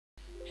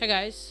Hey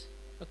guys,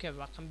 okay,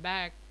 welcome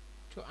back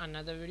to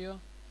another video.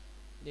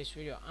 This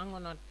video I'm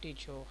gonna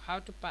teach you how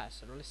to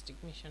pass realistic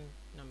mission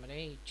number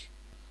 8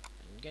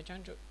 and get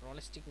on to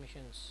realistic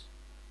missions.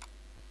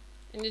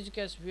 In this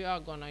case we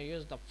are gonna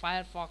use the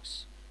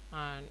Firefox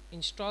and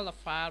install the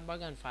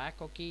Firebug and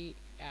Firecookie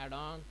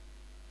add-on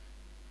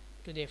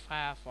to the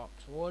Firefox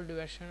old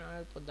version.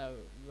 I'll put the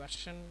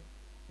version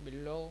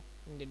below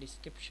in the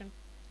description.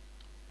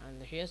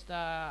 And here's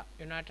the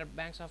United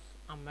Banks of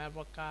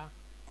America.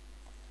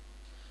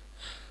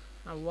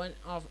 One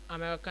of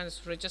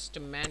America's richest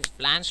men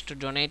plans to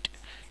donate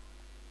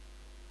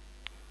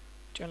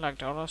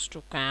 $10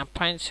 to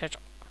campaign set.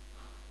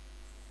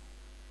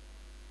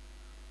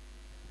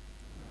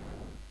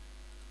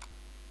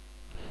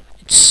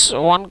 It's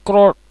 $1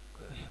 crore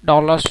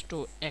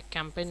to a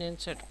campaign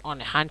set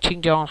on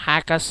hunting down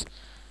hackers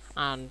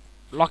and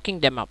locking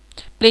them up.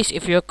 Please,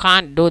 if you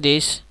can't do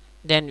this,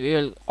 then we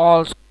will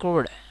all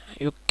screwed.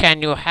 You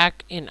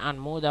hack in and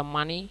move the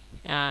money?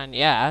 And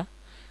yeah,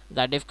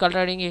 the difficult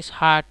rating is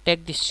hard.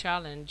 Take this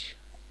challenge.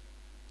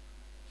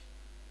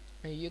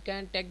 You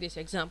can take this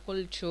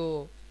example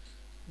to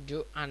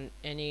do on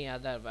any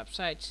other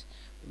websites,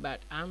 but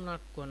I'm not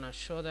gonna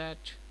show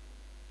that.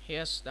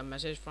 Here's the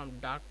message from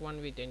Dark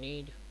One with a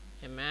need.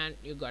 Hey man,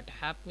 you got to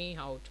help me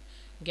out.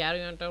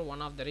 Gary Hunter,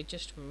 one of the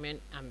richest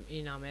men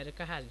in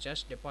America, has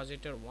just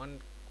deposited $1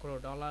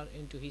 crore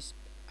into his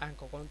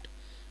bank account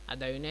at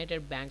the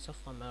United Banks of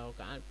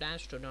America and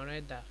plans to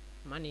donate the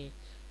money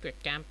to a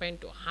campaign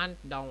to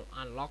hunt down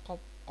and lock up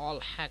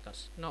all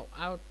hackers. Now,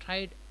 I've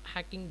tried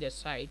hacking their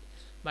site,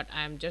 but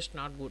I am just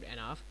not good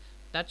enough.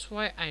 That's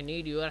why I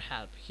need your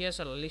help. Here's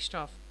a list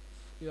of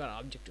your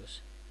objectives,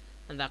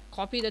 and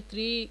copy the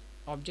 3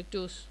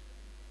 objectives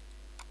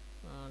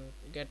and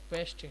get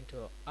paste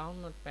into our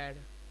notepad.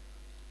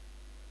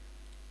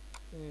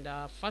 And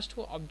the first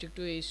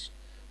objective is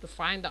to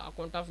find the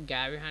account of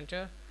Gary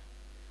Hunter,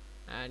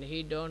 and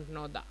he don't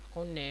know the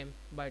account name,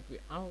 but we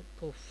have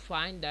to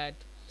find that.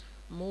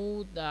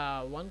 Move the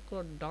 $1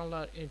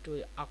 crore into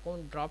the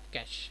account drop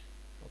cache.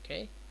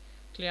 Okay,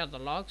 clear the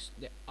logs,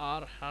 they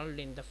are held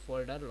in the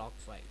folder log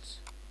files.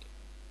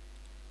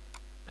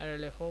 I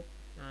really hope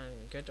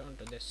and get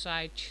onto the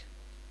site.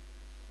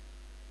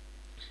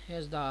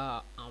 Here's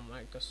the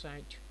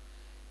microsite,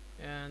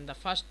 and the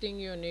first thing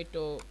you need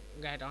to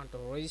get onto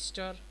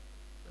register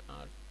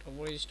to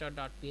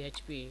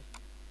register.php,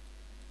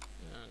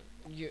 and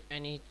you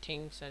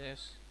anything such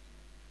as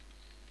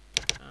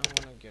I'm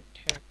gonna get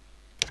tech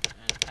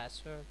and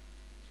password.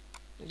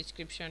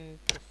 Description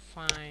to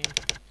find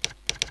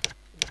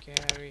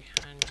Gary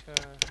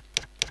Hunter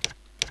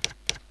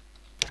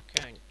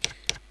account,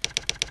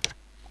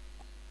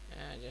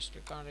 and just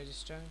click on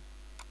register.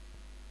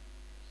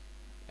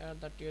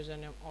 That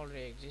username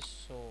already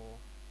exists, so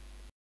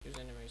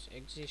username is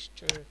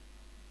exister.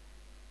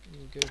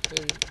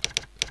 Google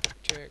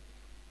check.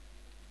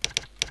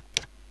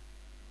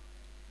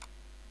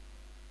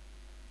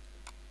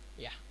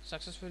 Yeah,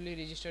 successfully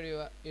registered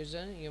your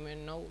user. You may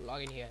now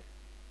log in here.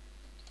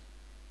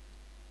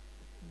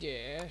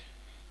 There,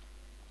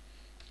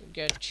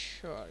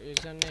 get your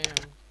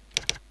username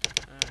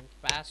and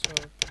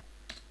password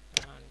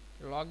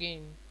and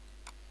login.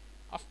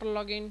 After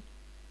login,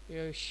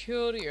 you're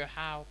sure you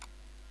have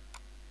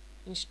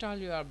install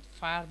your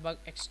Firebug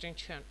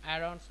extension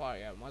add-on for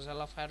your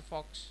Mozilla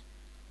Firefox.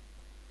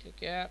 Click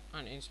here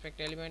and inspect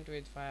element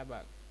with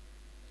Firebug.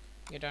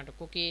 Get onto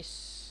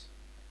cookies.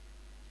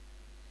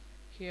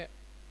 Here,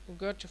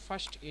 go to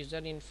first user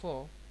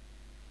info.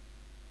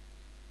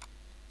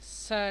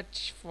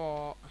 Search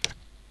for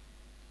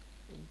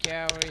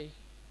Gary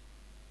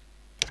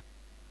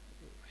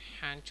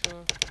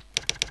Hunter.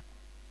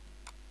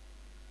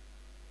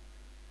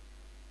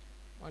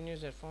 One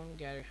user found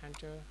Gary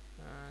Hunter,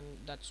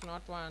 and that's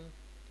not one.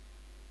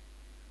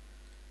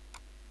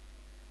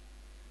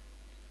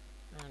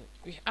 And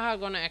we are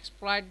gonna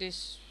exploit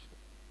this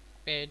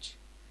page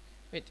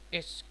with a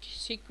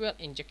SQL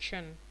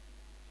injection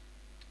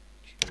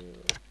to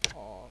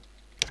all.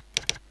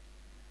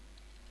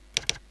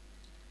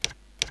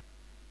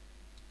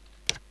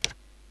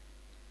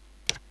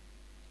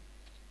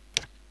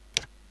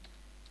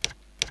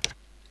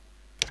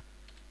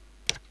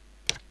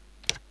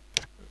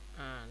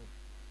 And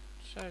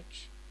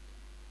search,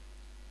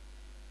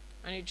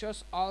 and it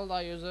shows all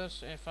the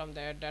users from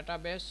their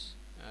database,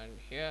 and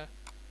here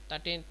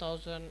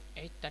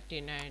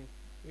 13,839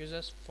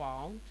 users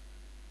found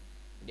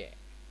there.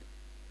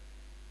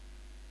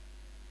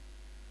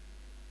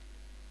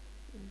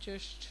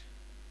 Just,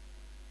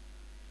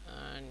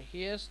 and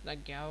here's the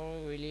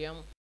Gary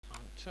William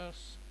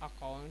Hunter's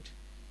account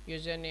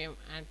username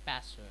and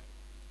password.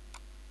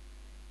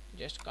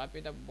 Just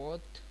copy the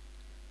both,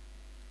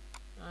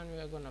 and we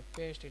are gonna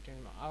paste it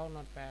in our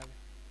notepad.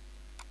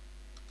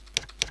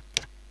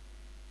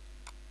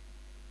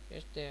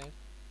 Paste there.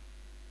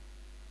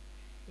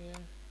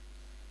 Here,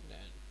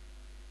 then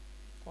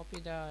copy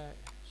the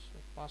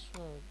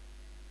password,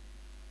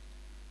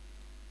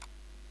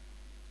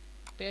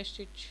 paste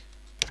it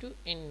to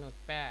in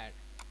notepad.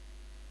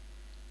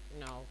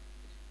 Now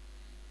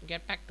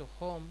get back to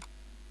home.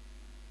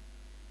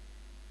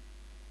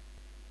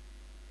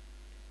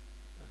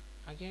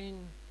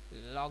 Again,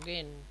 log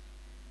in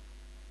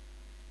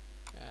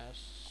as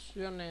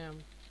username.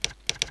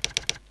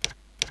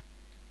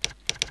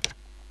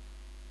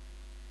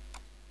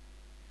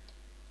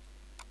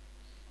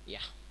 Yeah,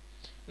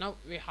 now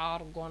we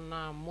are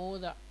gonna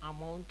move the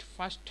amount.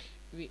 First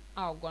we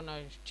are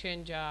gonna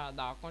change the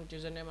account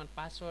username and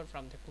password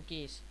from the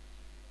cookies.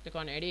 Click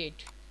on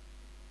edit.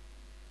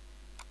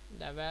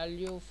 The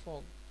value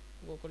for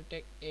Google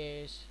Tech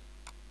is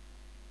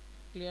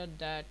clear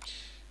that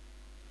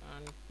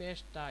and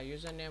paste the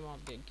username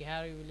of the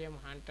Gary William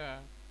Hunter.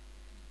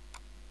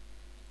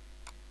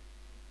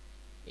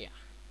 Yeah,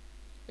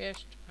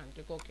 paste and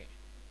click OK.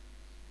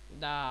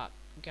 The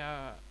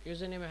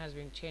username has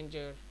been changed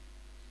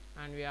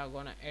and we are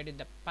gonna edit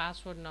the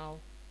password now.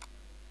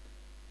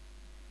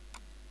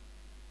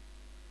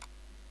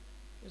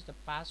 Is the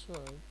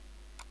password,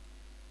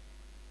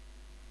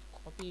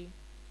 copy,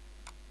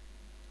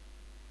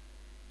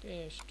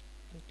 paste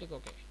and click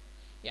OK.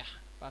 Yeah,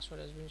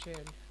 password has been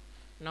shared.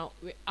 Now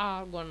we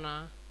are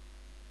gonna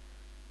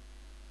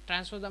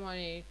transfer the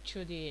money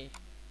to the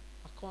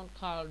account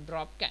called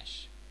drop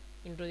cash,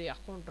 into the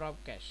account drop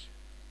cash.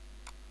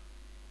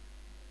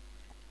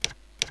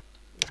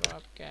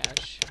 Drop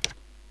cash,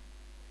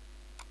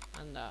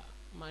 and the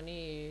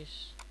money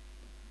is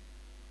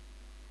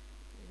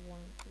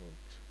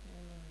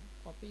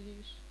copy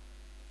this,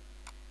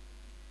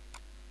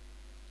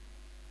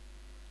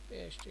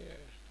 paste here,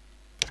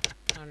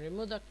 and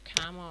remove the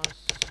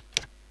commas.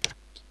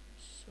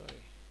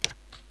 Sorry.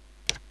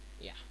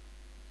 Yeah.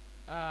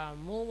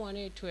 Move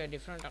money to a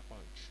different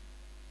account.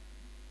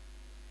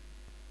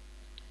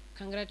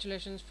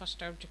 Congratulations,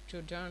 first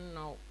objective done.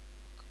 Now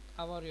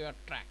cover your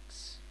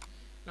tracks.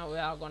 Now we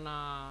are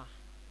gonna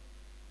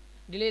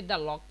delete the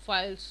log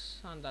files,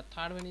 and the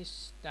third one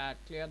is that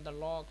clear the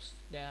logs.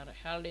 They are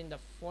held in the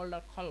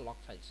folder called log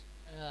files.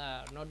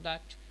 Note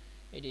that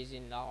it is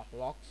in the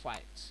log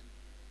files.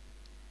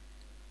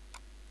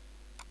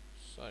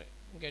 Sorry,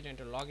 get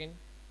into login,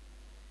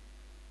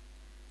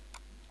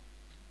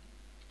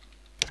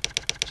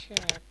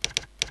 check,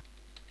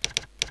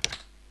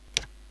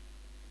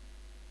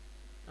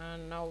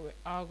 and now we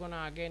are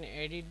gonna again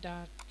edit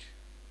that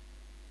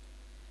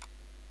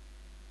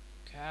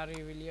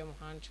Gary William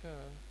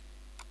Hunter,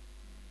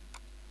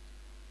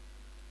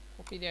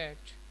 copy that,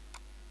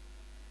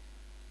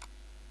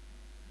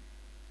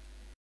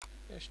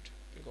 just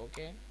click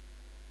OK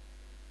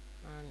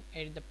and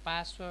edit the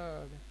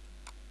password.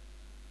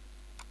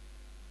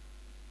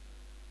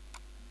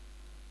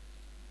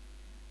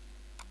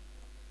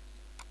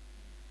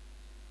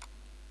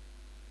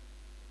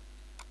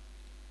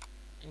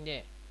 And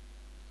there.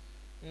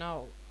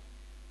 Now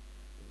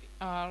we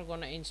are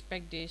gonna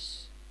inspect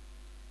this,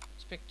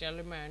 inspect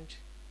element,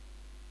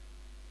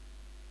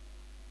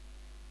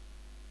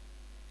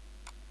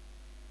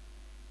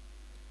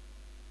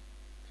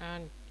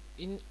 and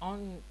in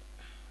on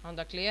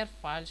the clear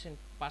files in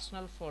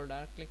personal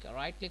folder,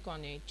 right click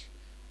on it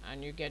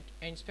and you get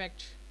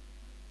inspect.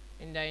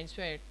 In the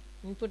inspect,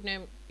 input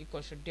name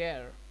equals to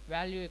dir,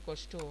 value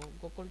equals to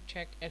Google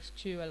check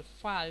SQL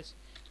files.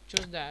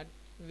 Choose that.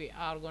 We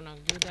are gonna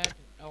give that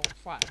log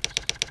files,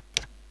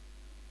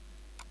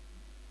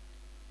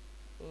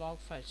 log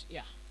files.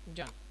 Yeah,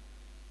 done.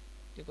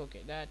 Click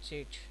OK. That's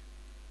it.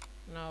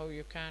 Now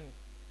you can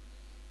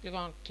click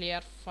on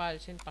clear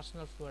files in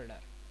personal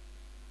folder.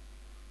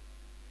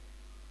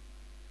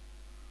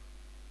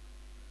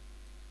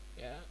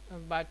 Yeah,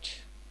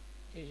 but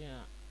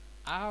I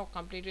have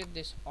completed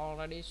this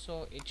already,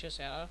 so it shows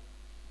error.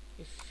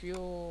 If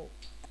you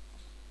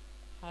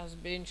has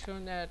been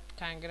shown that,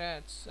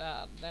 congrats.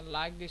 Then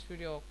like this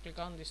video, click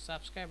on the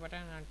subscribe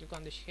button and click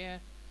on the share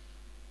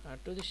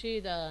to see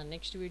the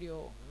next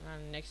video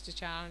and next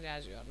challenge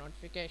as your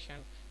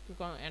notification. Click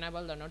on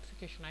enable the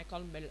notification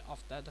icon bell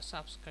of the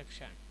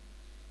subscription,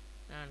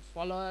 and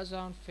follow us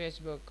on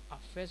Facebook,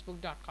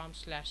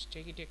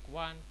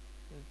 facebook.com/techytech1.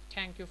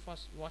 Thank you for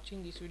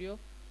watching this video.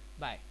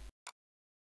 Bye.